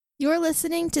You're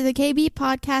listening to the KB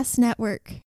Podcast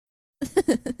Network.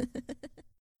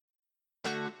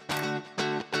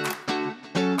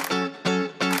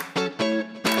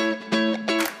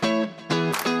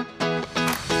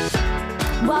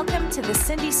 Welcome to the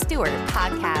Cindy Stewart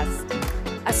Podcast,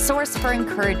 a source for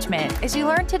encouragement as you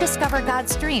learn to discover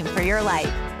God's dream for your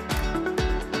life.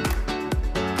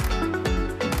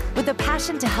 With a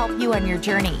passion to help you on your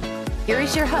journey, here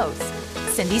is your host,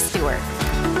 Cindy Stewart.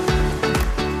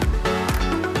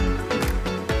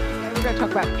 We're going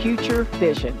to talk about future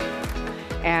vision.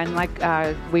 And like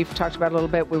we've talked about a little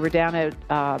bit, we were down at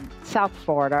South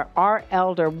Florida. Our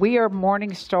elder, we are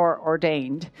Morning Star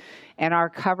ordained, and our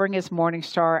covering is Morning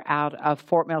Star out of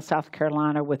Fort Mill, South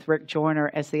Carolina, with Rick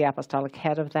Joyner as the apostolic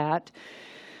head of that.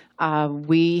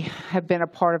 We have been a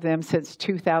part of them since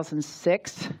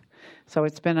 2006, so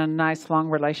it's been a nice, long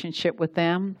relationship with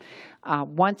them.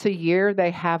 Once a year, they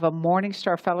have a Morning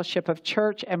Star Fellowship of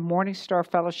Church and Morning Star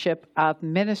Fellowship of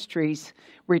Ministries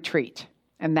retreat.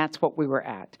 And that's what we were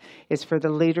at, is for the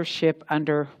leadership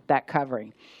under that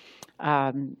covering.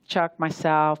 Chuck,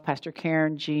 myself, Pastor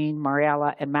Karen, Jean,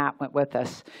 Mariella, and Matt went with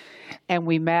us. And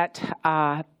we met,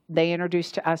 they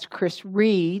introduced to us Chris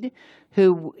Reed,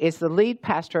 who is the lead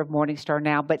pastor of Morning Star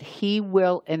now, but he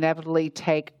will inevitably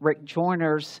take Rick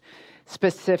Joyner's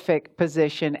specific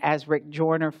position as Rick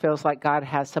Joyner feels like God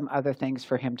has some other things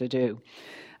for him to do.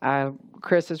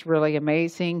 Chris is really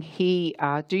amazing.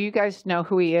 Do you guys know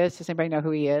who he is? Does anybody know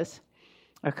who he is?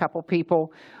 A couple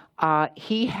people.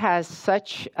 He has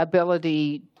such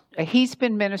ability. He's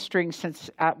been ministering since,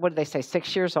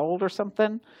 6 years old or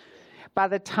something? By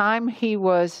the time he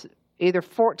was either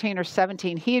 14 or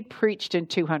 17, he had preached in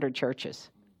 200 churches.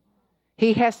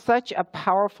 He has such a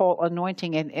powerful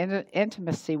anointing and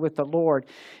intimacy with the Lord.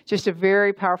 Just a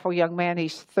very powerful young man.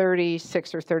 He's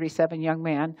 36 or 37 young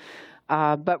man.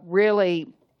 But really,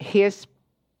 he is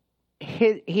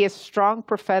strong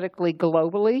prophetically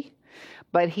globally,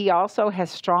 but he also has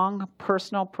strong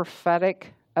personal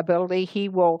prophetic ability. He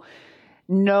will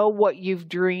know what you've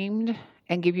dreamed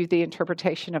and give you the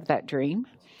interpretation of that dream.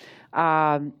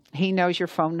 He knows your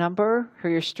phone number, or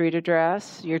your street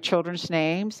address, your children's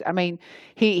names. I mean,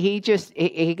 he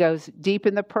goes deep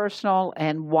in the personal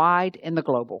and wide in the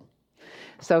global.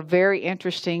 So very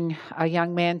interesting, a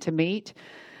young man to meet.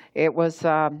 It was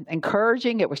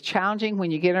encouraging. It was challenging.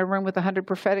 When you get in a room with 100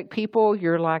 prophetic people,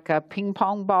 you're like a ping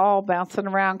pong ball bouncing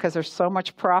around because there's so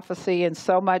much prophecy and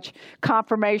so much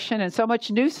confirmation and so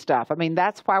much new stuff. I mean,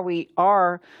 that's why we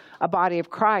are a body of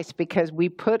Christ, because we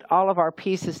put all of our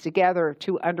pieces together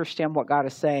to understand what God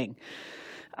is saying.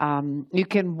 You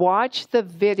can watch the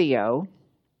video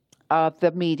of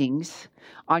the meetings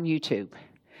on YouTube.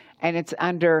 And it's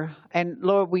under, and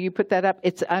Lord, will you put that up?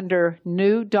 It's under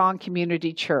New Dawn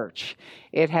Community Church.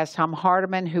 It has Tom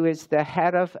Hardiman, who is the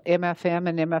head of MFM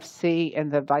and MFC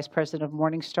and the vice president of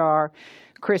Morning Star.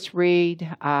 Chris Reed,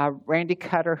 Randy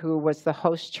Cutter, who was the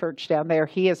host church down there.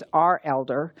 He is our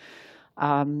elder.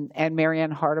 And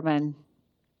Marianne Hardiman.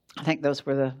 I think those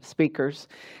were the speakers.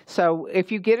 So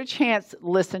if you get a chance,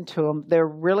 listen to them. They're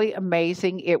really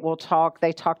amazing.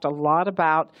 They talked a lot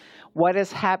about what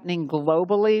is happening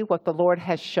globally, what the Lord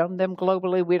has shown them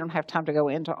globally. We don't have time to go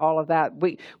into all of that.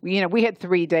 We had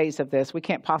 3 days of this. We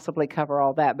can't possibly cover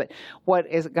all that. But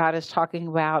God is talking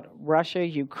about Russia,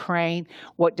 Ukraine.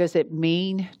 What does it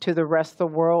mean to the rest of the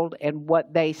world and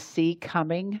what they see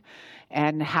coming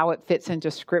and how it fits into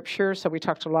Scripture? So we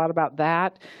talked a lot about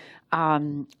that.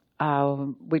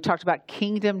 We talked about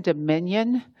kingdom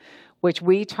dominion, which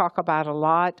we talk about a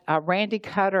lot. Randy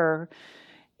Cutter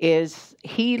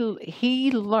he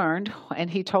learned, and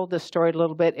he told this story a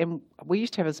little bit, and we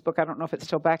used to have his book. I don't know if it's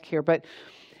still back here, but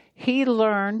he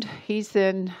learned, he's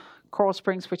in Coral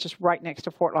Springs, which is right next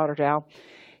to Fort Lauderdale.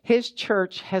 His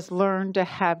church has learned to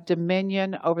have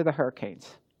dominion over the hurricanes.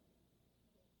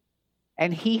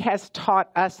 And he has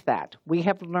taught us that. We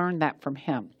have learned that from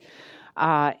him.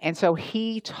 And so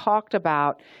he talked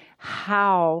about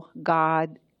how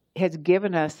God has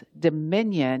given us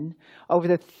dominion over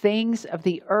the things of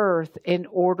the earth in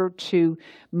order to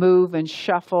move and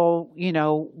shuffle,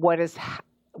 what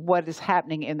is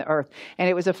happening in the earth. And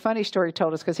it was a funny story he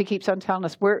told us, because he keeps on telling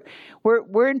us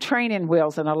we're in training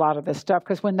wheels in a lot of this stuff,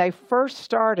 because when they first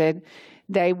started,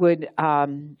 they would,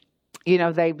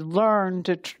 they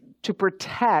learned to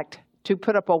protect, to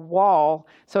put up a wall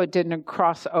so it didn't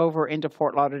cross over into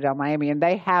Fort Lauderdale, Miami. And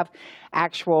they have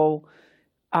actual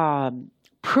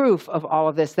proof of all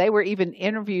of this. They were even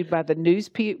interviewed by the news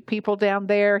people down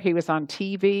there. He was on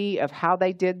TV of how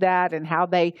they did that and how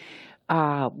they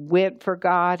went for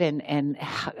God and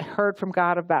heard from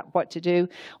God about what to do.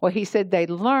 Well, he said they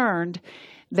learned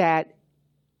that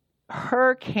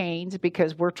hurricanes,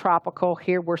 because we're tropical,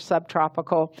 here we're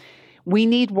subtropical, we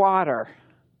need water.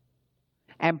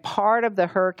 And part of the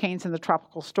hurricanes and the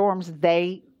tropical storms,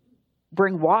 they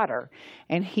bring water.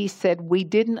 And he said, we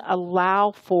didn't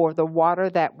allow for the water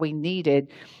that we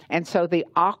needed. And so the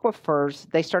aquifers,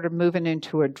 they started moving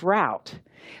into a drought.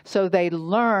 So they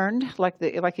learned,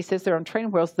 like he says there on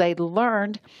training wheels, they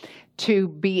learned to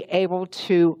be able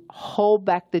to hold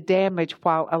back the damage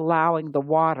while allowing the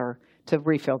water to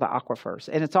refill the aquifers.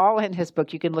 And it's all in his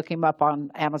book. You can look him up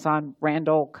on Amazon,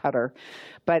 Randall Cutter.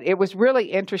 But it was really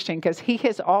interesting because he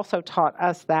has also taught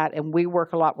us that, and we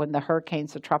work a lot when the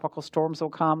hurricanes, the tropical storms will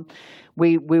come.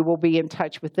 We will be in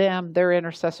touch with them. Their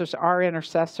intercessors, our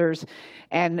intercessors.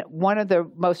 And one of the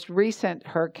most recent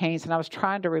hurricanes, and I was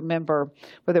trying to remember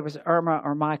whether it was Irma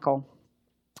or Michael,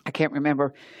 I can't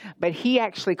remember, but he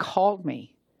actually called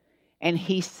me and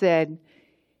he said,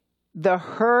 the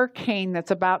hurricane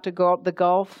that's about to go up the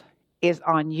Gulf is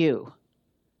on you.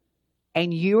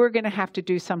 And you are going to have to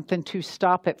do something to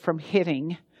stop it from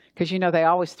hitting, because you know they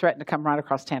always threaten to come right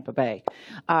across Tampa Bay,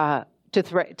 to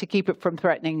keep it from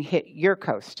threatening to hit your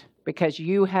coast, because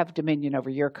you have dominion over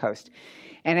your coast.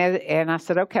 And I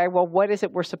said, okay, well, what is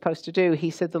it we're supposed to do? He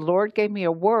said, the Lord gave me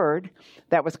a word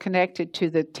that was connected to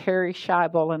the Terry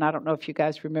Scheibel, and I don't know if you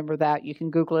guys remember that. You can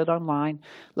Google it online,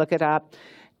 look it up.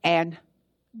 And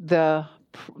what's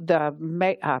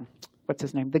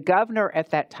his name? The governor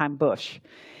at that time, Bush.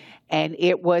 And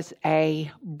it was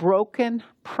a broken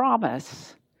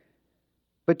promise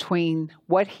between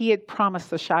what he had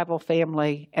promised the Scheibel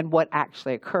family and what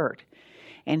actually occurred.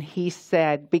 And he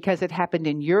said, because it happened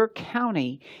in your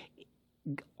county,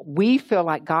 we feel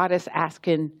like God is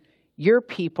asking your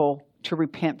people to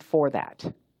repent for that.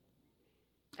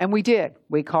 And we did.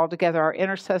 We called together our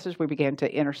intercessors. We began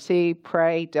to intercede,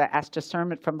 pray, to ask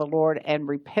discernment from the Lord, and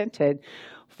repented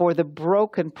for the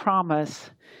broken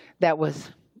promise that was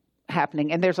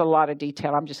happening. And there's a lot of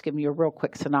detail. I'm just giving you a real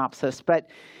quick synopsis.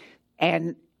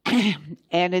 And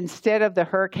instead of the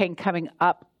hurricane coming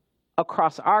up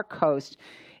across our coast,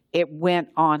 it went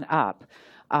on up.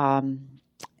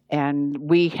 And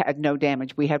we had no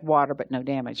damage. We had water, but no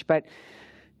damage. But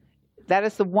that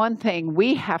is the one thing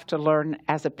we have to learn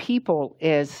as a people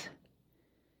is,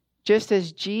 just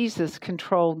as Jesus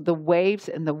controlled the waves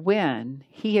and the wind,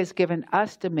 he has given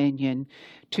us dominion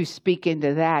to speak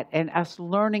into that, and us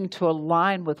learning to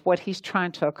align with what he's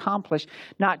trying to accomplish,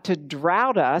 not to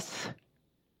drought us,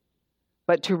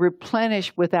 but to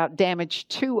replenish without damage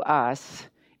to us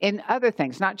in other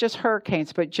things, not just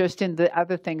hurricanes, but just in the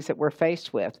other things that we're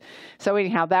faced with. So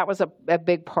anyhow, that was a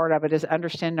big part of it, is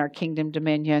understanding our kingdom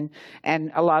dominion,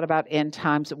 and a lot about end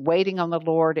times, waiting on the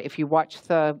Lord. If you watch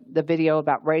the video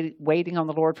about waiting on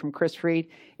the Lord from Chris Reed,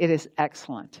 it is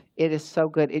excellent. It is so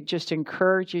good. It just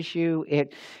encourages you.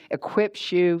 It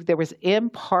equips you. There was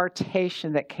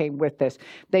impartation that came with this.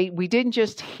 We didn't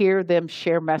just hear them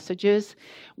share messages.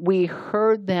 We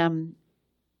heard them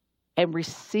and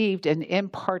received an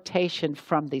impartation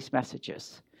from these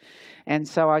messages. And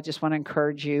so I just want to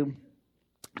encourage you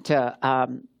to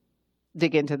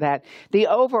dig into that. The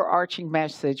overarching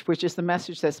message, which is the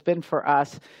message that's been for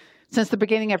us since the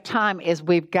beginning of time, is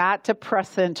we've got to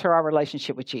press into our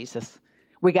relationship with Jesus.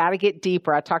 We got to get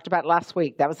deeper. I talked about it last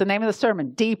week. That was the name of the sermon,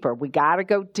 deeper. We got to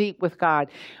go deep with God.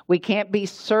 We can't be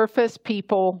surface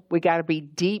people. We got to be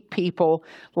deep people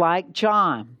like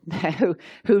John,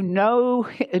 who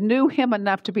knew him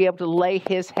enough to be able to lay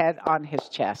his head on his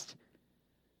chest.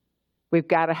 We've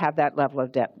got to have that level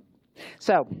of depth.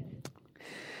 So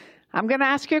I'm going to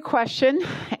ask you a question,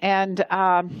 and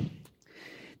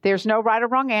there's no right or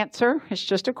wrong answer. It's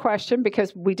just a question,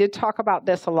 because we did talk about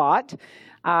this a lot.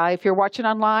 If you're watching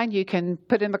online, you can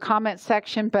put in the comment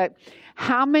section, but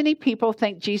how many people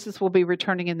think Jesus will be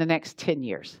returning in the next 10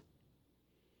 years?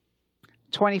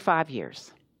 25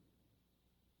 years?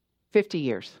 50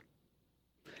 years?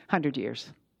 100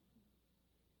 years?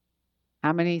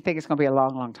 How many think it's going to be a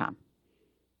long, long time?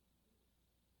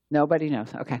 Nobody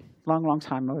knows. Okay. Long, long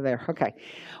time over there. Okay.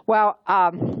 Well,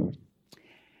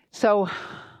 so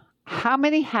how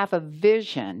many have a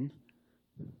vision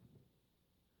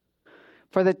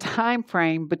for the time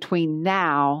frame between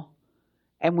now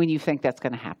and when you think that's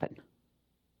going to happen?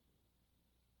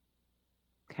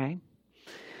 Okay.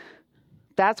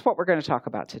 That's what we're going to talk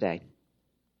about today.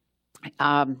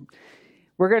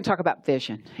 We're going to talk about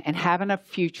vision and having a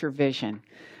future vision.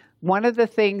 One of the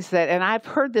things that, and I've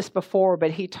heard this before,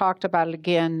 but he talked about it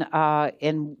again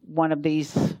in one of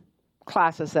these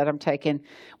classes that I'm taking,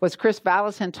 was Chris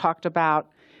Vallison talked about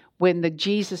when the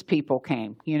Jesus people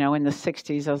came, in the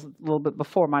 60s, that was a little bit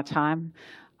before my time.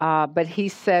 but he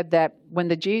said that when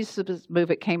the Jesus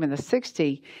movement came in the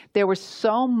 60s, there was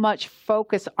so much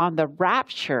focus on the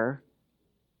rapture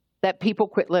that people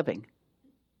quit living.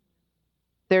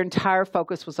 Their entire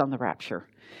focus was on the rapture.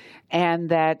 And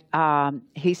that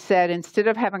he said instead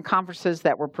of having conferences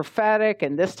that were prophetic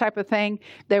and this type of thing,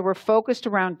 they were focused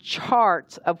around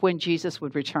charts of when Jesus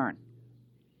would return.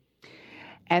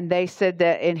 And they said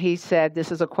that, and he said,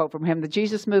 this is a quote from him, the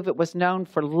Jesus movement was known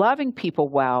for loving people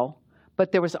well,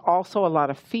 but there was also a lot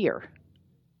of fear.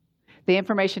 The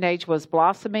information age was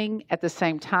blossoming at the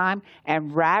same time,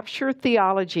 and rapture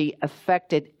theology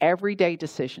affected everyday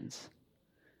decisions.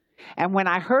 And when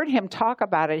I heard him talk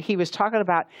about it, he was talking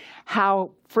about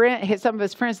how some of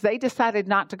his friends, they decided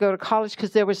not to go to college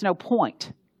because there was no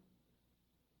point.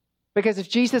 Because if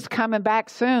Jesus is coming back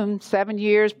soon, 7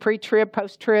 years, pre-trib,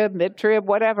 post-trib, mid-trib,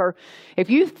 whatever, if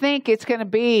you think it's going to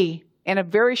be in a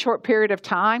very short period of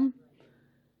time,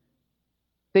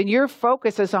 then your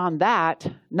focus is on that,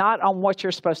 not on what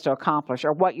you're supposed to accomplish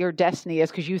or what your destiny is,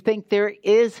 because you think there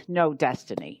is no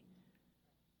destiny.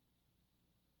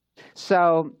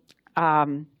 So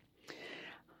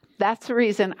that's the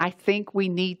reason I think we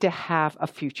need to have a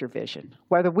future vision.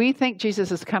 Whether we think Jesus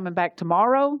is coming back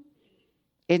tomorrow,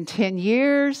 in 10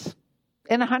 years,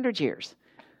 in 100 years,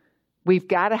 we've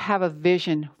got to have a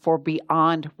vision for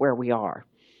beyond where we are.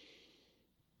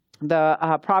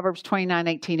 The Proverbs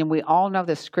 29:18, and we all know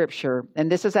this scripture, and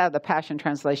this is out of the Passion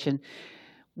Translation,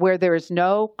 where there is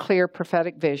no clear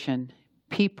prophetic vision,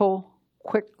 people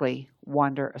quickly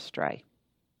wander astray.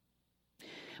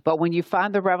 But when you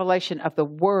find the revelation of the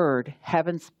word,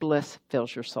 heaven's bliss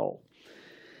fills your soul.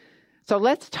 So I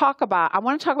want to talk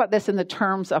about this in the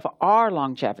terms of our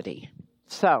longevity.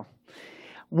 So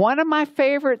one of my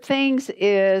favorite things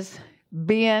is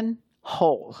being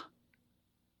whole.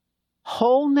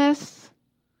 Wholeness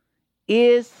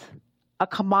is a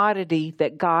commodity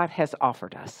that God has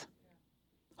offered us.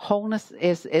 Wholeness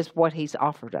is what he's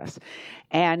offered us.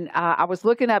 And I was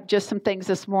looking up just some things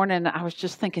this morning, and I was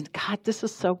just thinking, God, this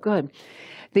is so good.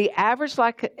 The average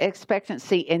life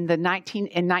expectancy in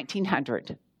 1900,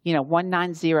 1900,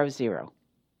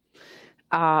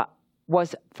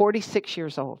 was 46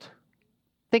 years old.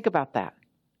 Think about that.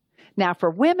 Now, for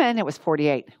women, it was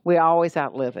 48. We always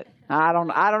outlive it. I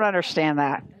don't understand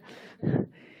that.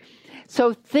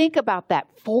 So think about that.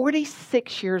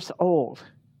 46 years old.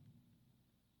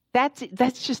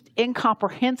 That's just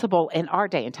incomprehensible in our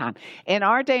day and time. In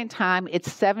our day and time, it's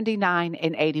 79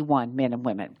 and 81 men and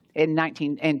women in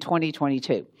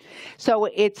 2022. So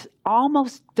it's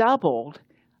almost doubled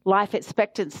life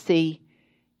expectancy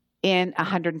in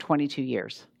 122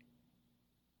 years.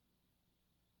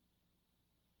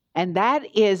 And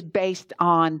that is based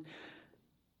on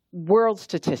world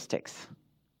statistics,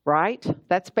 right?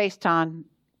 That's based on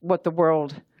what the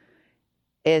world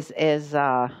is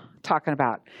talking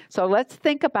about. So let's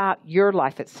think about your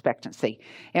life expectancy.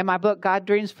 In my book, God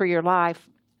Dreams for Your Life,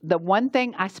 the one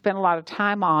thing I spent a lot of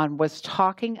time on was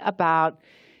talking about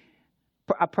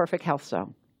a perfect health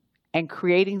zone and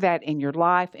creating that in your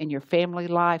life, in your family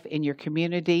life, in your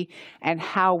community, and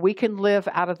how we can live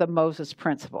out of the Moses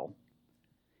principle.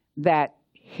 That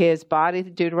his body,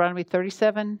 Deuteronomy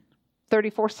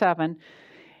 34:7,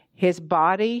 his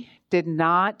body did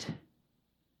not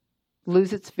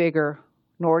lose its vigor,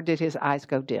 nor did his eyes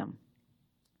go dim.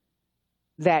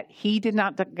 That he did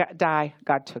not die,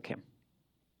 God took him.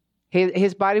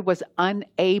 His body was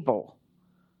unable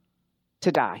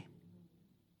to die.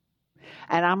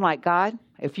 And I'm like, God,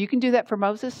 if you can do that for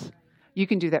Moses, you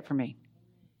can do that for me.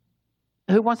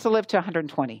 Who wants to live to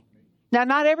 120? Now,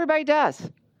 not everybody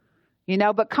does.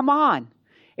 But come on.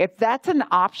 If that's an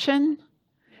option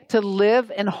to live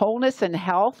in wholeness and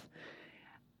health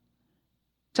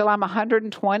till I'm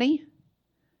 120,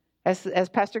 as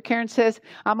Pastor Karen says,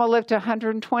 I'm going to live to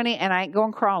 120 and I ain't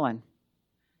going crawling.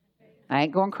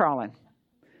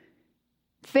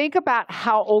 Think about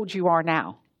how old you are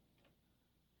now.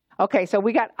 Okay, so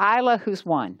we got Isla, who's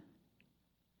 1.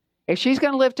 If she's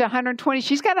going to live to 120,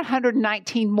 she's got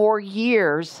 119 more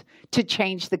years to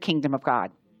change the kingdom of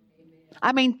God.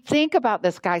 I mean, think about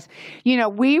this, guys.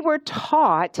 We were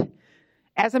taught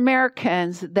as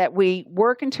Americans that we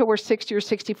work until we're 60 or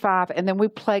 65, and then we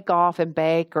play golf and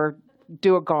bake or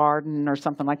do a garden or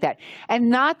something like that. And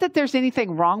not that there's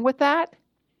anything wrong with that,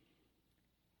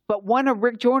 but one of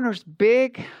Rick Joyner's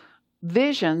big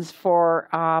visions for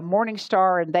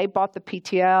Morningstar, and they bought the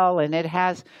PTL, and it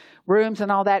has rooms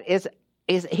and all that, is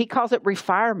he calls it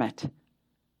refirement.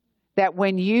 That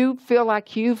when you feel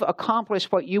like you've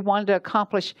accomplished what you wanted to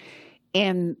accomplish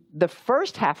in the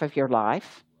first half of your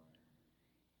life,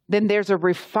 then there's a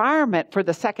refirement for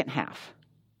the second half.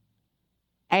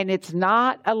 And it's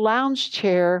not a lounge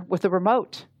chair with a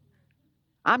remote.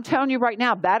 I'm telling you right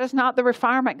now, that is not the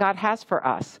requirement God has for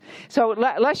us. So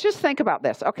let's just think about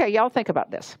this. Okay, y'all think about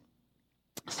this.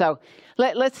 So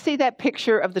let's see that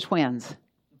picture of the twins.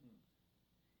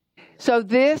 So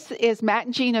this is Matt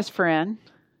and Gina's friends.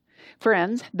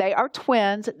 They are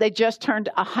twins. They just turned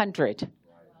 100.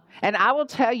 And I will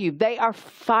tell you, they are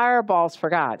fireballs for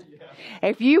God.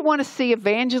 If you want to see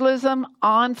evangelism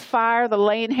on fire, the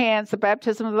laying hands, the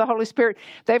baptism of the Holy Spirit,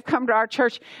 they've come to our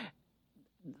church.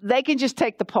 They can just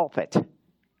take the pulpit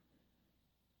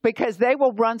because they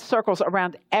will run circles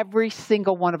around every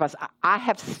single one of us. I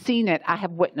have seen it. I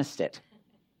have witnessed it.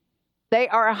 They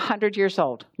are 100 years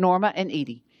old, Norma and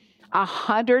Edie.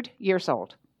 100 years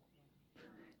old.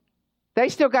 They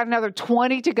still got another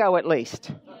 20 to go at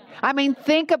least. I mean,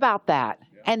 think about that.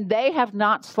 And they have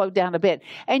not slowed down a bit.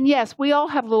 And yes, we all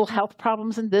have little health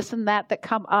problems and this and that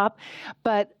come up,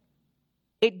 but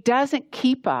it doesn't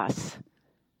keep us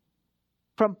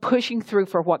from pushing through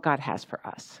for what God has for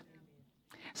us.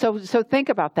 So think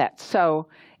about that. So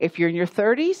if you're in your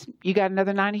 30s, you got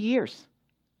another 90 years.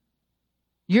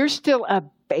 You're still a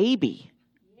baby.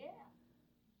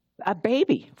 A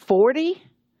baby. 40.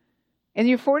 In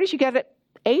your 40s, you got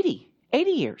 80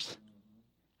 years.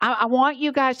 I want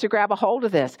you guys to grab a hold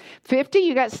of this. 50,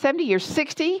 you got 70 years.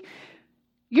 60,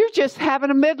 you're just having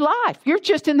a midlife. You're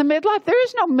just in the midlife. There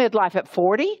is no midlife at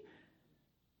 40.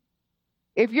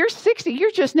 If you're 60, you're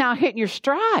just now hitting your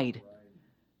stride.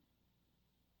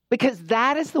 Because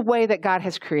that is the way that God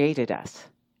has created us.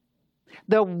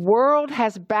 The world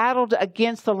has battled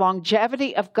against the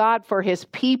longevity of God for his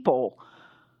people.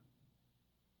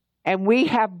 And we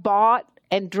have bought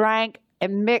and drank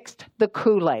and mixed the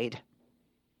Kool-Aid.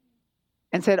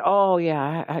 And said, oh,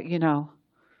 yeah,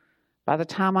 by the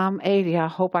time I'm 80, I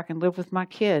hope I can live with my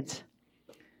kids.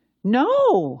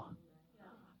 No.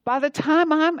 By the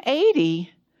time I'm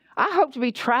 80, I hope to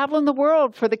be traveling the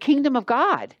world for the kingdom of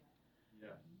God. Yeah.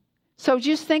 So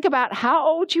just think about how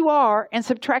old you are and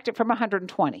subtract it from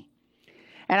 120.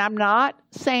 And I'm not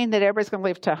saying that everybody's going to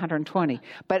live to 120,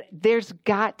 but there's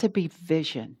got to be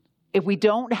vision. If we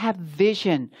don't have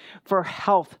vision for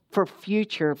health, for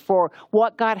future, for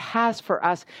what God has for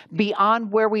us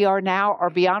beyond where we are now or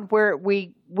beyond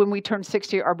when we turn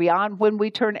 60 or beyond when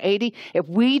we turn 80, if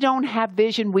we don't have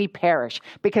vision, we perish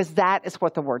because that is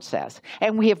what the word says.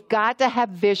 And we have got to have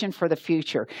vision for the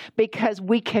future because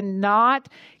we cannot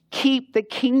keep the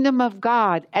kingdom of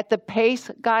God at the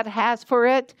pace God has for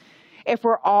it if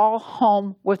we're all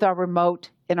home with our remote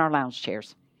in our lounge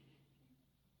chairs.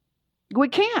 We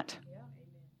can't.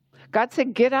 God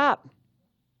said, get up.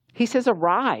 He says,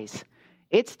 arise.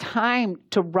 It's time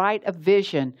to write a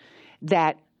vision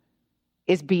that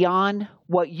is beyond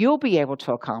what you'll be able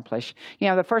to accomplish.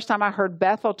 The first time I heard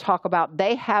Bethel talk about,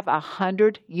 they have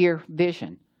 100-year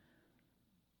vision.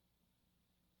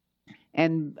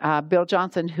 And Bill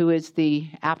Johnson, who is the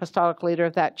apostolic leader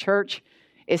of that church,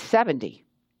 is 70.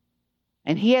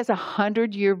 And he has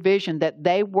 100-year vision that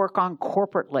they work on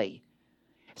corporately,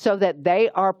 so that they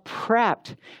are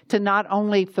prepped to not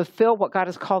only fulfill what God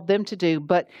has called them to do,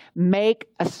 but make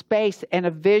a space and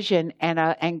a vision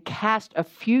and cast a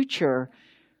future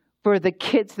for the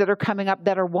kids that are coming up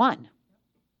that are one,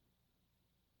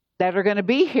 that are going to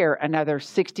be here another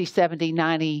 60, 70,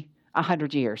 90,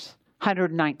 100 years,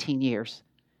 119 years.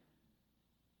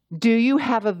 Do you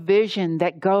have a vision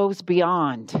that goes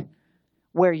beyond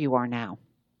where you are now?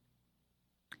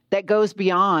 That goes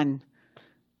beyond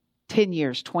 10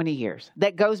 years, 20 years,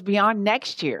 that goes beyond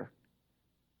next year?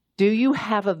 Do you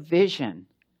have a vision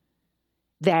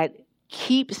that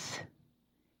keeps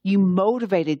you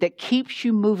motivated, that keeps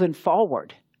you moving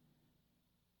forward,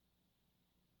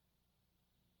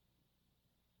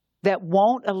 that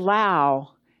won't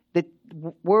allow the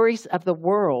worries of the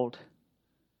world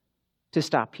to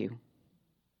stop you?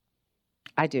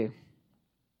 I do.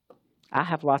 I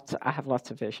have lots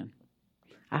of vision.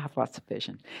 I have lots of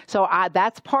vision. So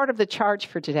that's part of the charge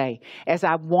for today, as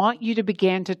I want you to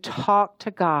begin to talk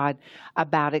to God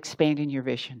about expanding your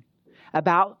vision,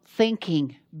 about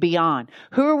thinking beyond.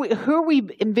 Who are we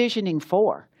envisioning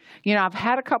for? I've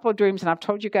had a couple of dreams, and I've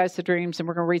told you guys the dreams, and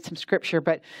we're going to read some scripture,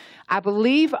 but I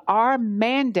believe our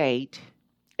mandate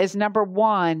is, number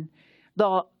one,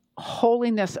 the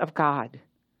holiness of God.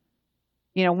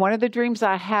 One of the dreams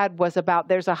I had was about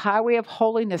there's a highway of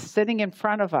holiness sitting in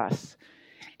front of us.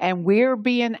 And we're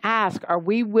being asked, are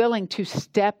we willing to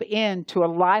step into a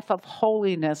life of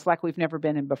holiness like we've never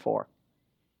been in before?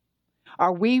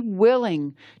 Are we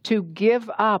willing to give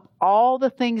up all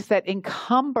the things that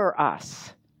encumber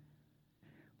us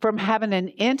from having an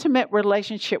intimate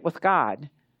relationship with God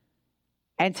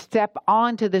and step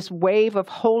onto this wave of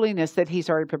holiness that he's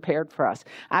already prepared for us.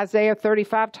 Isaiah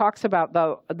 35 talks about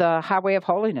the highway of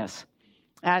holiness.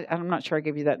 I'm not sure I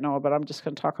gave you that, Noah, but I'm just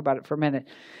going to talk about it for a minute.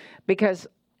 Because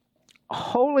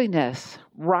holiness,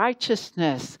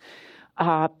 righteousness,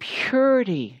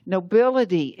 purity,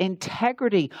 nobility,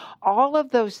 integrity, all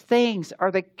of those things are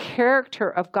the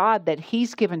character of God that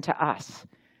he's given to us.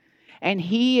 And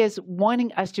he is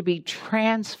wanting us to be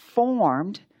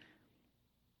transformed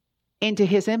into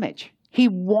his image. He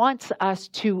wants us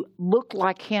to look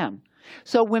like him.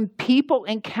 So when people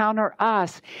encounter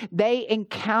us, they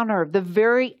encounter the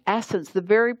very essence, the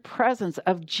very presence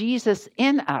of Jesus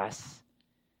in us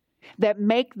that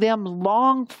make them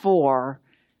long for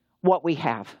what we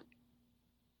have.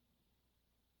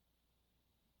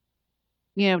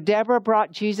 You know, Deborah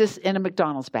brought Jesus in a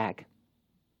McDonald's bag.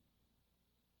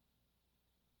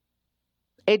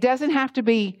 It doesn't have to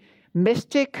be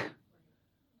mystic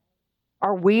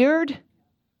or weird.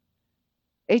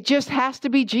 It just has to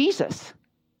be Jesus.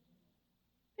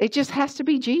 It just has to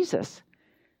be Jesus.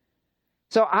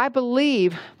 So I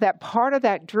believe that part of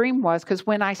that dream was because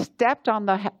when I stepped on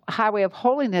the highway of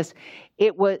holiness,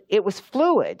 it was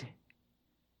fluid.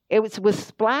 It was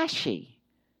splashy.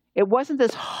 It wasn't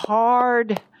this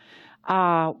hard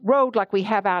road like we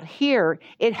have out here.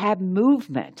 It had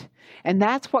movement. And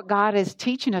that's what God is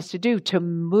teaching us to do, to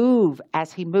move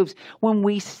as he moves. When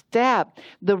we step,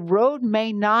 the road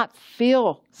may not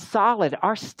feel solid.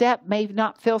 Our step may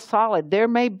not feel solid. There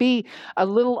may be a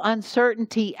little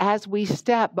uncertainty as we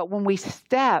step. But when we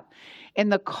step in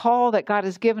the call that God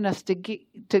has given us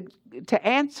to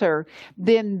answer,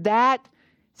 then that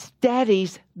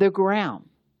steadies the ground.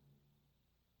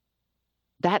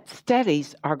 That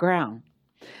steadies our ground.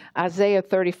 Isaiah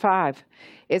 35,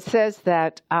 it says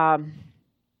that, I think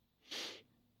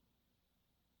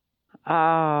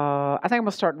I'm going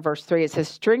to start in verse 3. It says,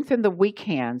 strengthen the weak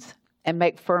hands and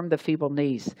make firm the feeble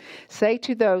knees. Say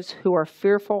to those who are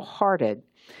fearful-hearted,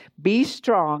 be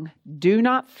strong, do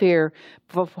not fear.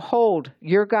 Behold,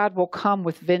 your God will come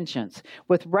with vengeance,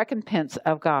 with recompense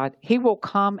of God. He will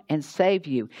come and save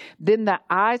you. Then the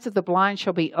eyes of the blind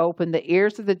shall be opened, the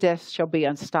ears of the deaf shall be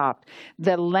unstopped.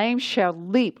 The lame shall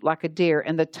leap like a deer,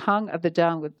 and the tongue of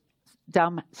the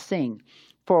dumb sing.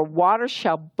 For water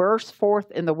shall burst forth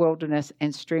in the wilderness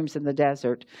and streams in the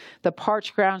desert. The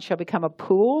parched ground shall become a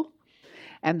pool,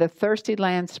 and the thirsty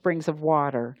land springs of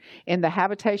water. In the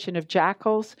habitation of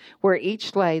jackals, where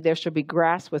each lay, there shall be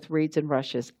grass with reeds and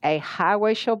rushes. A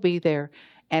highway shall be there,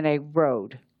 and a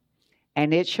road,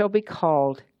 and it shall be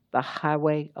called the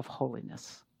highway of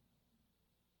holiness.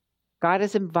 God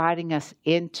is inviting us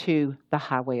into the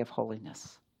highway of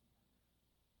holiness,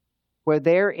 where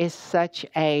there is such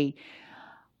a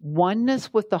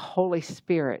oneness with the Holy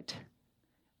Spirit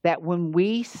that when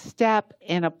we step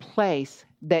in a place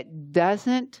that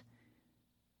doesn't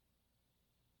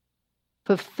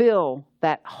fulfill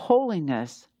that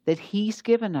holiness that he's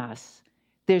given us,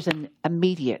 there's an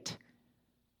immediate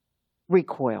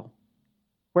recoil.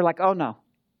 We're like, oh,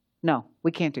 no,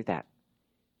 we can't do that.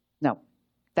 No,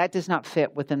 that does not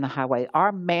fit within the highway.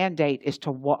 Our mandate is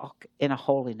to walk in a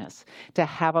holiness, to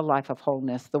have a life of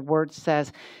holiness. The word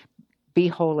says, be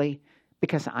holy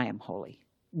because I am holy.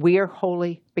 We are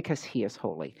holy because he is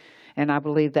holy. And I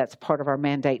believe that's part of our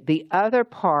mandate. The other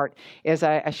part is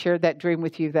I shared that dream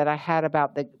with you that I had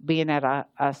about being at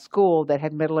a school that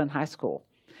had middle and high school,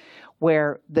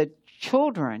 where the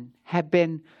children had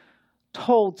been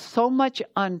told so much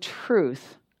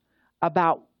untruth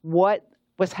about what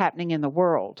was happening in the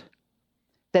world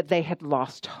that they had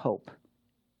lost hope.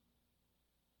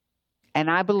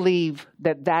 And I believe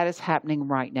that is happening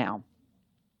right now.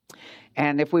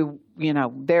 And if we,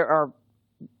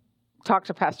 talk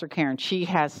to Pastor Karen. She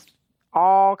has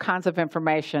all kinds of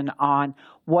information on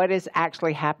what is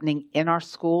actually happening in our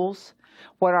schools,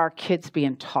 what our kids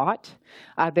being taught.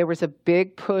 There was a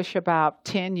big push about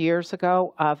 10 years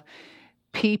ago of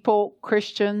people,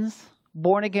 Christians,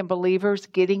 born-again believers,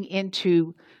 getting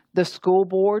into the school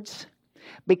boards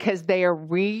because they are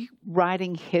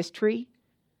rewriting history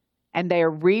and they are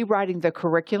rewriting the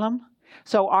curriculum.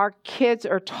 So our kids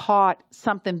are taught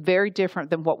something very different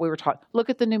than what we were taught. Look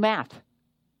at the new math.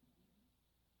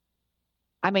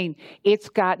 I mean, it's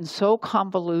gotten so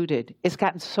convoluted. It's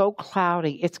gotten so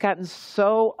cloudy. It's gotten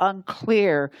so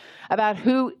unclear about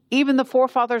who even the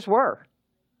forefathers were.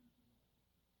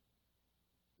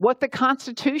 What the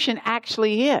Constitution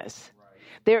actually is. Right.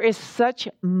 There is such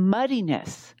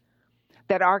muddiness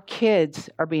that our kids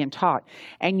are being taught.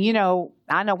 And,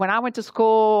 I know when I went to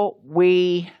school,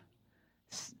 we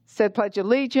said Pledge of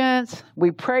Allegiance.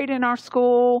 We prayed in our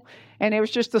school, and it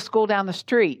was just the school down the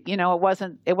street. You know, it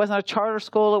wasn't a charter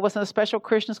school. It wasn't a special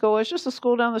Christian school. It was just a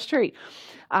school down the street.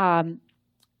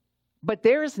 But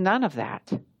there is none of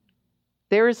that.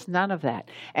 There is none of that.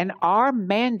 And our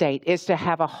mandate is to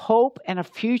have a hope and a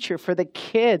future for the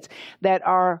kids that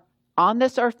are on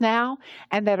this earth now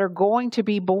and that are going to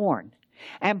be born.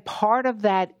 And part of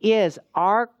that is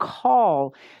our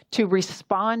call to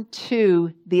respond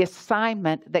to the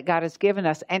assignment that God has given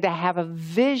us and to have a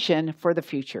vision for the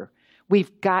future.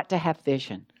 We've got to have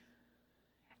vision.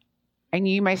 And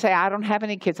you may say, I don't have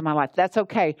any kids in my life. That's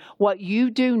okay. What you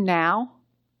do now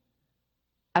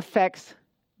affects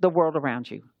the world around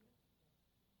you.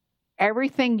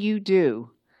 Everything you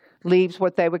do leaves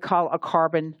what they would call a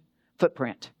carbon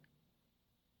footprint.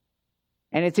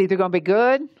 And it's either going to be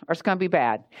good or it's going to be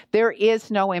bad. There is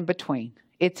no in between.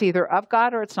 It's either of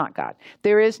God or it's not God.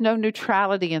 There is no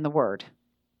neutrality in the word.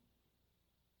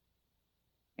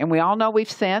 And we all know we've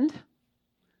sinned.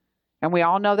 And we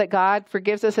all know that God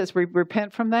forgives us as we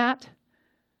repent from that.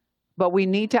 But we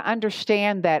need to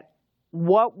understand that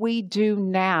what we do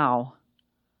now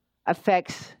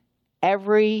affects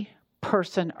every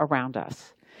person around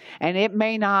us. And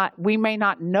we may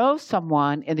not know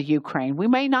someone in the Ukraine. We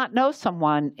may not know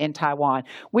someone in Taiwan.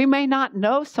 We may not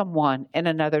know someone in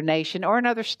another nation or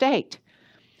another state.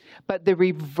 But the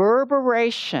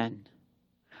reverberation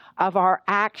of our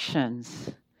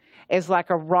actions is like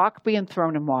a rock being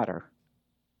thrown in water.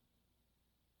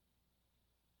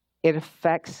 It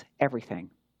affects everything.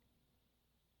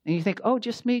 And you think, oh,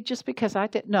 just me, just because I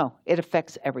did. No, it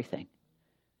affects everything.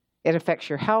 It affects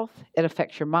your health. It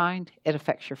affects your mind. It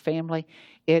affects your family.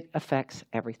 It affects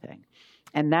everything.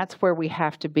 And that's where we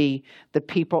have to be the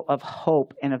people of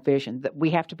hope and a vision. That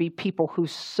we have to be people who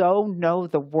so know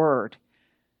the word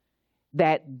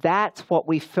that that's what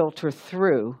we filter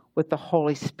through with the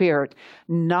Holy Spirit,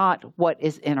 not what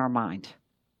is in our mind.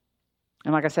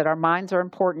 And like I said, our minds are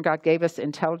important. God gave us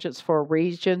intelligence for a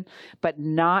reason, but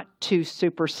not to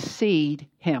supersede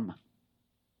Him.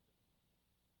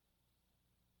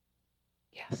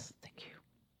 Yes, thank you.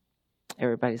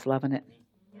 Everybody's loving it.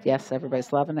 Yes,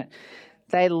 everybody's loving it.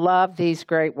 They love these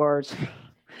great words.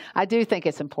 I do think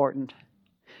it's important.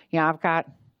 You know, I've got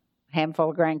a handful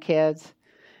of grandkids.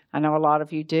 I know a lot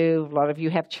of you do. A lot of you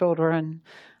have children.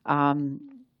 And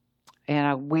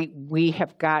we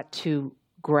have got to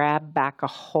grab back a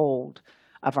hold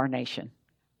of our nation.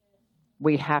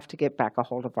 We have to get back a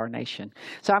hold of our nation.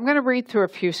 So I'm going to read through a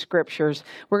few scriptures.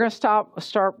 We're going to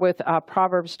start with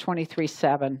Proverbs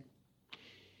 23:7.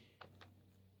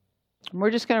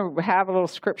 We're just going to have a little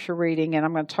scripture reading, and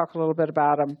I'm going to talk a little bit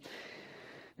about them.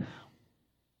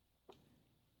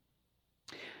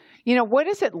 You know, what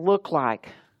does it look like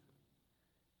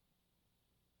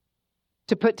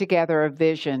to put together a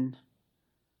vision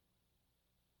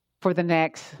for the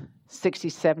next 60,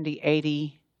 70,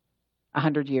 80,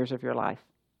 100 years of your life?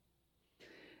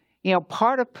 You know,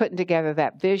 part of putting together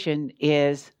that vision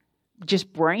is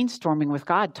just brainstorming with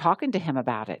God, talking to Him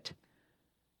about it.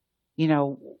 You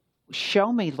know,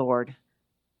 show me, Lord,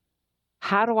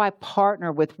 how do I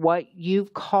partner with what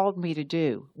you've called me to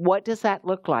do? What does that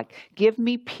look like? Give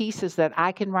me pieces that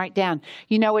I can write down.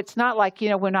 You know, it's not like, you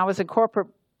know, when I was in corporate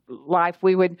life,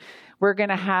 we're going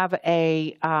to have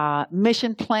a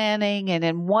mission planning, and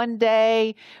in one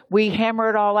day we hammer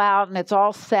it all out and it's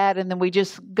all set, and then we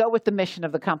just go with the mission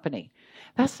of the company.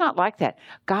 That's not like that.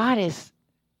 God is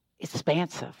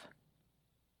expansive.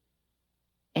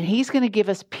 And He's going to give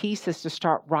us pieces to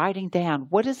start writing down.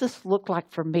 What does this look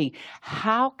like for me?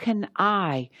 How can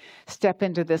I step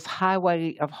into this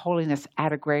highway of holiness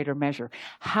at a greater measure?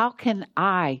 How can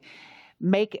I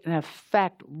make an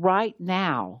effect right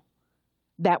now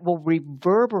that will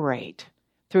reverberate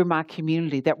through my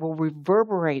community, that will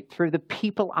reverberate through the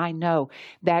people I know?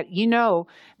 That, you know,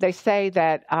 they say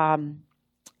that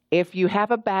if you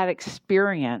have a bad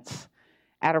experience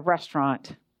at a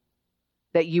restaurant,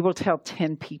 that you will tell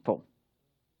 10 people,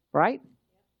 right?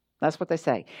 That's what they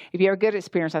say. If you have a good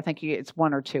experience, I think it's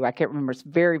 1 or 2. I can't remember. It's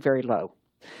very, very low.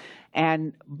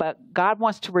 But God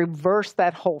wants to reverse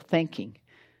that whole thinking.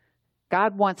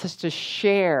 God wants us to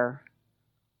share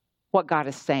what God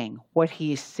is saying, what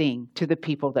He is seeing to the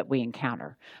people that we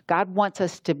encounter. God wants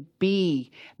us to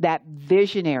be that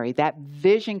visionary, that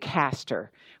vision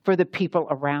caster for the people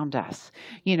around us.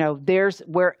 You know,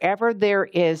 wherever there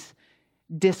is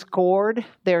discord,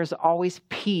 there's always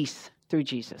peace through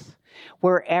Jesus.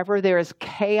 Wherever there is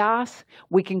chaos,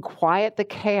 we can quiet the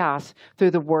chaos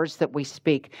through the words that we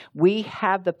speak. We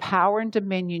have the power and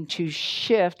dominion to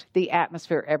shift the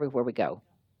atmosphere everywhere we go.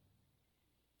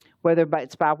 whether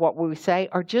it's by what we say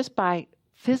or just by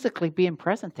physically being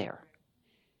present there.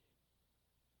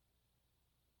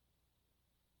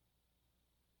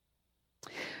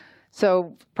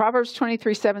 So Proverbs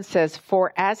 23:7 says,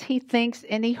 "For as he thinks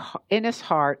in his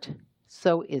heart,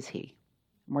 so is he."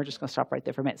 And we're just going to stop right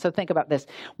there for a minute. So think about this.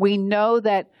 We know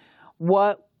that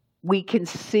what we can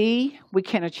see, we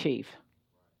can achieve.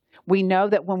 We know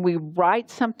that when we write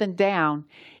something down,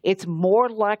 it's more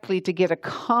likely to get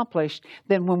accomplished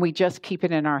than when we just keep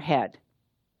it in our head.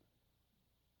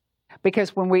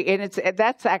 Because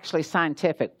that's actually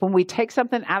scientific. When we take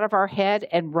something out of our head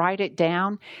and write it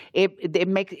down,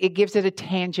 it gives it a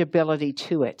tangibility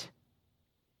to it.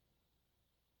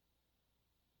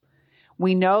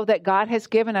 We know that God has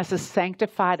given us a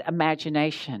sanctified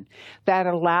imagination that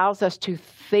allows us to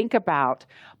think about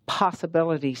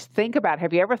possibilities.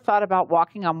 Have you ever thought about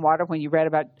walking on water when you read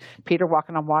about Peter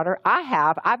walking on water? I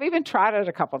have. I've even tried it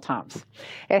a couple times.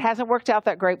 It hasn't worked out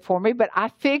that great for me, but I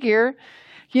figure,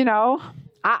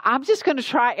 I'm just going to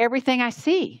try everything I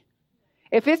see.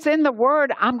 If it's in the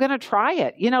Word, I'm going to try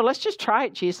it. Let's just try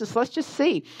it, Jesus. Let's just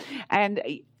see. And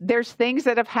there's things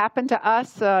that have happened to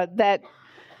us that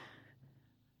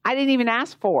I didn't even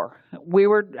ask for.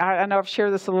 I know I've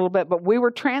shared this a little bit, but we were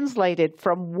translated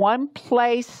from one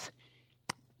place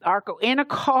in a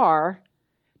car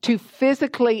to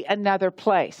physically another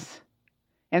place.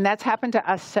 And that's happened to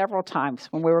us several times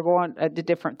when we were going to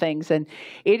different things. And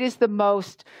it is the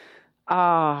most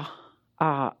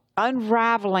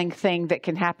unraveling thing that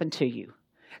can happen to you.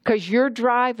 Because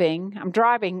I'm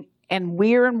driving, and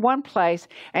we're in one place,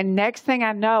 and next thing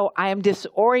I know, I am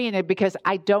disoriented because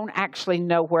I don't actually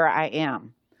know where I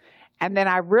am. And then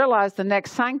I realized the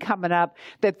next sign coming up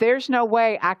that there's no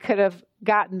way I could have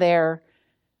gotten there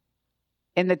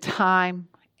in the time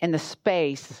and the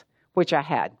space which I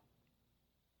had.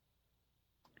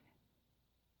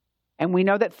 And we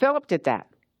know that Philip did that.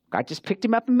 God just picked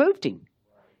him up and moved him.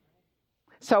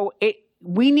 So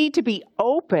we need to be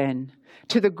open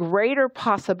to the greater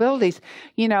possibilities,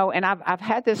 and I've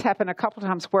had this happen a couple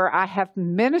times where I have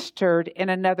ministered in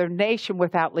another nation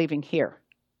without leaving here.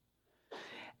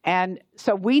 And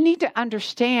so we need to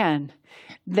understand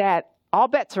that all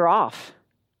bets are off.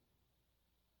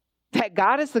 That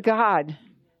God is the God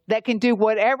that can do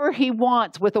whatever he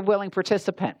wants with a willing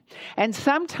participant. And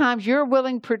sometimes you're a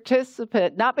willing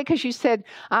participant, not because you said,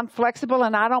 I'm flexible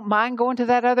and I don't mind going to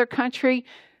that other country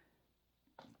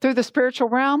through the spiritual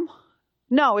realm.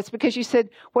 No, it's because you said,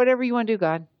 whatever you want to do,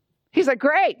 God. He's like,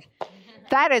 great.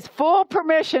 That is full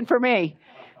permission for me.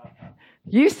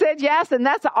 You said yes, and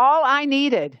that's all I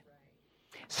needed.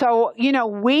 So,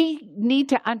 we need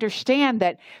to understand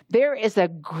that there is a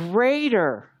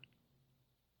greater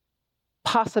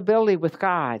possibility with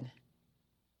God.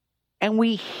 And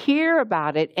we hear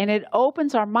about it, and it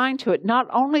opens our mind to it, not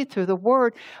only through the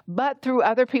Word, but through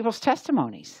other people's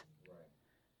testimonies.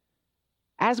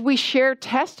 As we share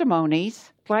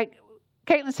testimonies, like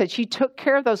Caitlin said, she took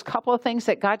care of those couple of things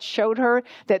that God showed her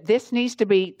that this needs to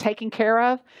be taken care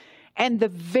of. And the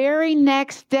very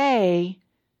next day,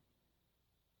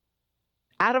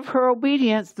 out of her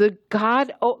obedience,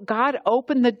 God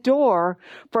opened the door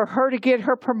for her to get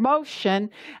her promotion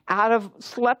out of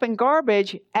schlepping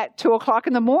garbage at 2:00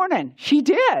 in the morning. She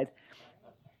did.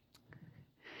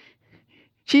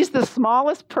 She's the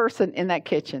smallest person in that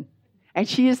kitchen. And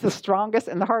she is the strongest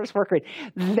and the hardest worker.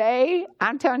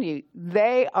 I'm telling you,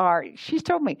 she's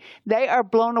told me, they are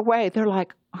blown away. They're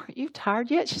like, aren't you tired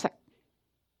yet? She's like,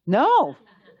 no.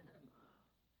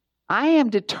 I am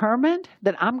determined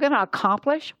that I'm going to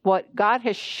accomplish what God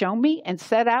has shown me and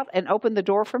set out and opened the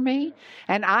door for me.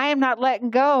 And I am not letting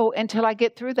go until I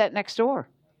get through that next door.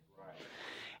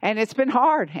 And it's been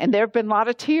hard. And there have been a lot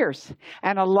of tears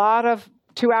and a lot of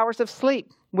 2 hours of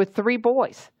sleep with 3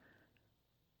 boys.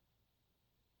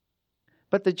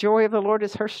 But the joy of the Lord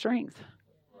is her strength.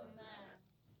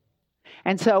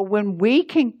 And so when we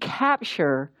can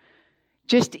capture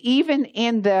just even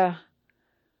in God,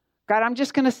 I'm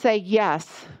just going to say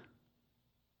yes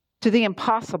to the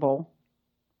impossible.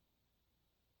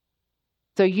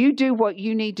 So you do what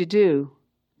you need to do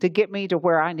to get me to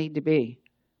where I need to be.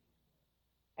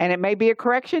 And it may be a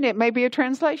correction. It may be a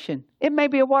translation. It may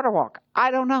be a water walk. I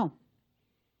don't know.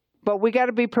 But we got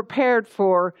to be prepared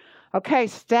for,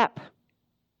 step.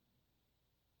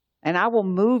 And I will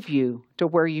move you to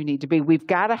where you need to be. We've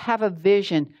got to have a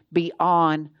vision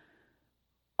beyond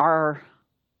our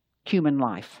human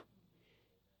life.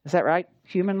 Is that right?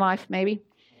 Human life, maybe?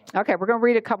 Okay, we're going to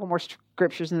read a couple more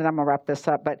scriptures and then I'm going to wrap this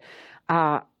up. But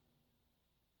are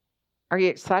you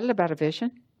excited about a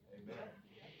vision? Amen.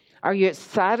 Are you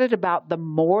excited about the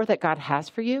more that God has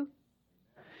for you?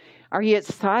 Are you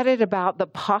excited about the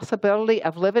possibility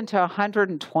of living to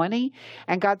 120?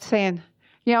 And God's saying,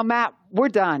 Matt, we're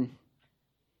done.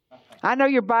 I know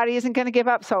your body isn't going to give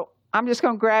up, so I'm just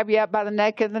going to grab you up by the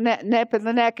neck and the nip of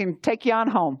the neck and take you on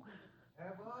home.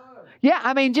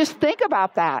 Yeah, just think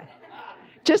about that.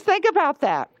 Just think about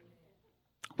that.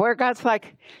 Where God's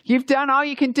like, you've done all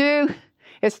you can do.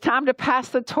 It's time to pass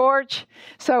the torch.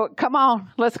 So come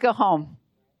on, let's go home.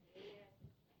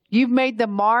 You've made the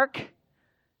mark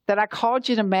that I called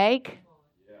you to make.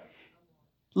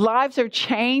 Lives are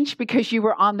changed because you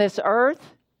were on this earth.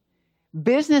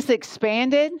 Business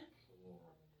expanded.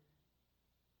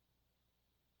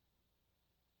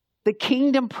 The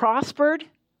kingdom prospered.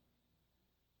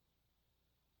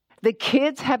 The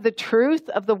kids have the truth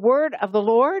of the word of the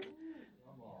Lord.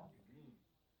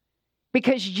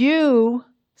 Because you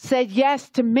said yes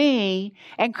to me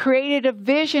and created a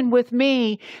vision with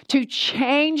me to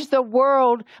change the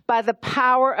world by the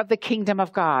power of the kingdom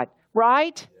of God.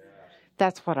 Right?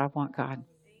 That's what I want, God.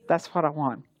 That's what I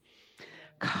want.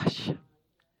 Gosh,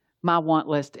 my want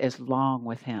list is long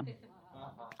with him.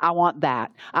 I want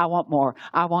that. I want more.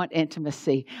 I want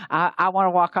intimacy. I want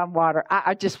to walk on water.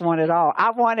 I just want it all.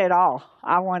 I want it all.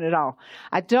 I want it all.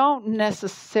 I don't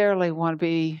necessarily want to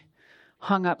be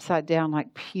hung upside down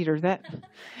like Peter. That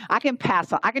I can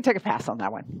pass on. I can take a pass on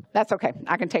that one. That's okay.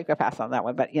 I can take a pass on that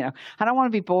one. But, I don't want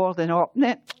to be boiled in oil.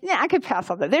 Yeah, I can pass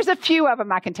on that. There's a few of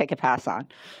them I can take a pass on.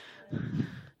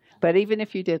 But even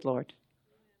if you did, Lord,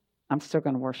 I'm still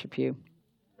going to worship you.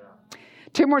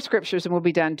 2 more scriptures and we'll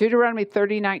be done. Deuteronomy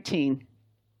 30:19.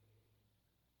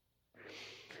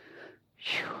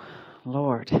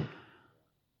 Lord,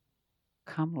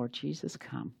 come, Lord Jesus,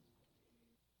 come.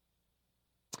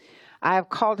 I have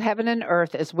called heaven and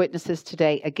earth as witnesses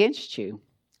today against you,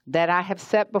 that I have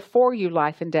set before you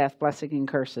life and death, blessing and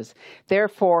curses.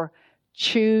 Therefore,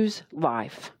 choose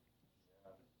life.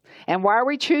 And why are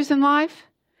we choosing life?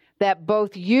 That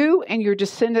both you and your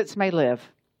descendants may live.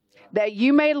 That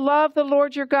you may love the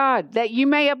Lord your God, that you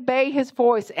may obey his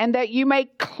voice, and that you may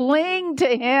cling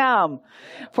to him.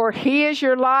 For he is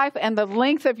your life and the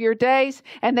length of your days,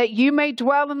 and that you may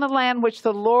dwell in the land which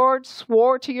the Lord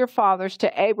swore to your fathers, to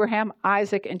Abraham,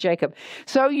 Isaac, and Jacob.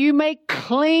 So you may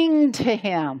cling to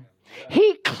him.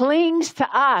 He clings to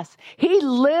us. He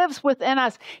lives within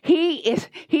us. He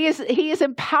is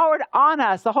empowered on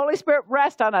us. The Holy Spirit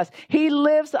rests on us. He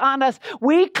lives on us.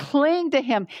 We cling to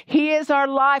him. He is our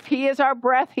life. He is our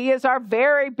breath. He is our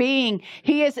very being.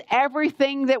 He is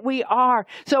everything that we are.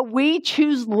 So we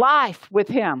choose life with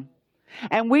him.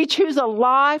 And we choose a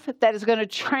life that is going to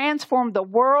transform the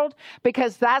world,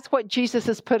 because that's what Jesus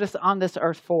has put us on this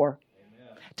earth for.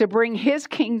 Amen. To bring his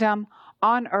kingdom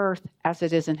on earth as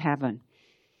it is in heaven.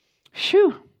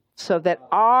 Phew. So that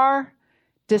our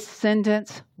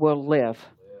descendants will live.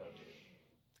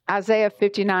 Isaiah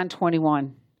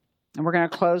 59:21. And we're going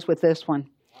to close with this one.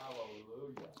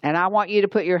 Hallelujah. And I want you to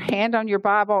put your hand on your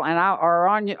Bible or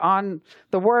on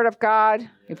the Word of God.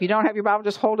 If you don't have your Bible,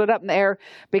 just hold it up in the air,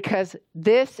 because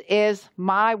this is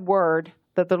my word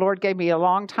that the Lord gave me a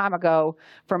long time ago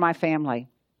for my family.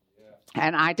 Yeah.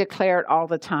 And I declare it all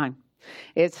the time.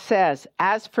 It says,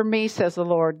 as for me, says the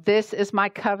Lord, this is my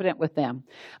covenant with them.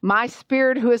 My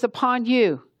spirit who is upon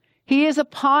you, he is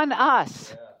upon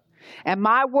us. Yeah. And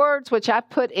my words which I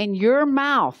put in your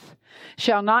mouth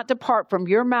shall not depart from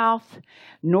your mouth,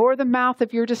 nor the mouth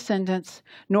of your descendants,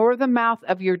 nor the mouth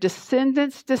of your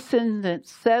descendants'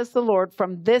 descendants, says the Lord,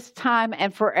 from this time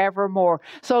and forevermore.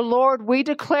 So, Lord, we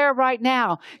declare right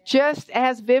now, just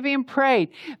as Vivian prayed,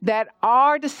 that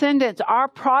our descendants, our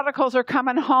prodigals are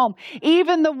coming home.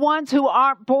 Even the ones who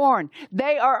aren't born,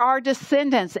 they are our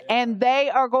descendants, and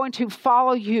they are going to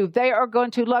follow you. They are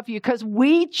going to love you, because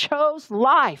we chose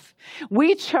life.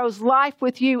 We chose life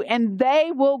with you, and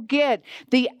they will get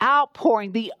the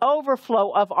outpouring, the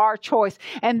overflow of our choice.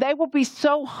 And they will be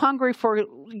so hungry for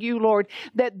you, Lord,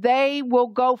 that they will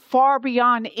go far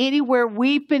beyond anywhere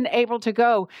we've been able to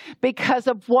go, because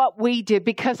of what we did,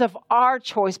 because of our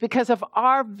choice, because of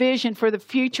our vision for the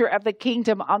future of the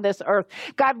kingdom on this earth.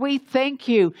 God, we thank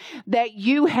you that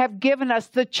you have given us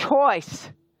the choice,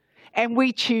 and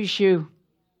we choose you.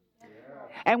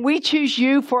 And we choose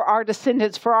you for our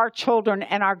descendants, for our children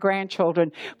and our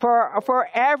grandchildren, for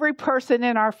every person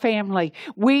in our family.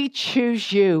 We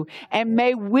choose you. And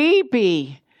may we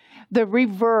be the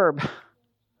reverb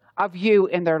of you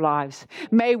in their lives.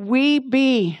 May we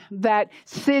be that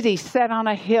city set on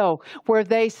a hill where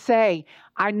they say,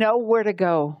 I know where to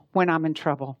go when I'm in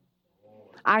trouble.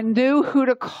 I knew who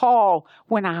to call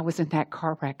when I was in that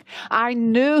car wreck. I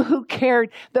knew who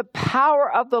carried the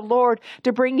power of the Lord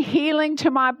to bring healing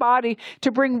to my body,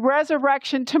 to bring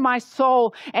resurrection to my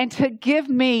soul, and to give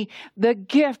me the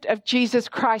gift of Jesus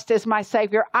Christ as my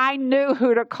Savior. I knew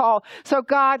who to call. So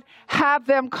God, have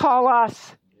them call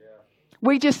us.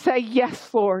 We just say,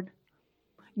 yes, Lord.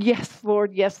 Yes,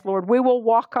 Lord. Yes, Lord. We will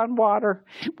walk on water.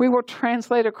 We will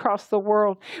translate across the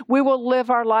world. We will live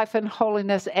our life in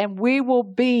holiness, and we will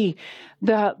be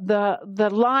the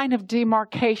line of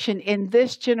demarcation in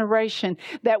this generation,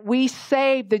 that we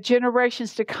save the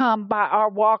generations to come by our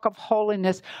walk of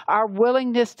holiness, our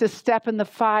willingness to step in the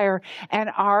fire,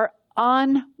 and our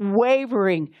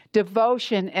unwavering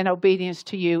devotion and obedience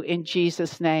to you in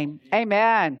Jesus' name.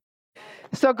 Amen.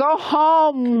 So go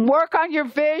home, work on your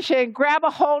vision, grab a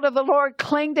hold of the Lord,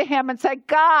 cling to Him and say,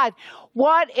 God,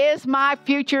 what is my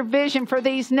future vision for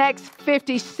these next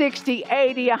 50, 60,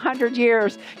 80, 100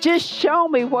 years? Just show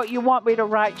me what you want me to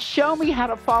write. Show me how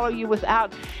to follow you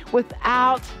without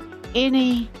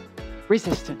any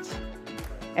resistance.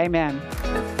 Amen.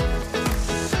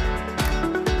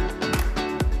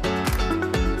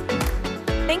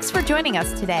 Thanks for joining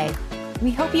us today.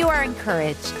 We hope you are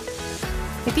encouraged.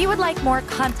 If you would like more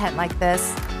content like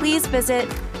this, please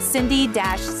visit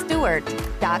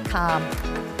cindy-stewart.com.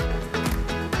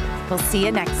 We'll see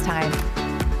you next time.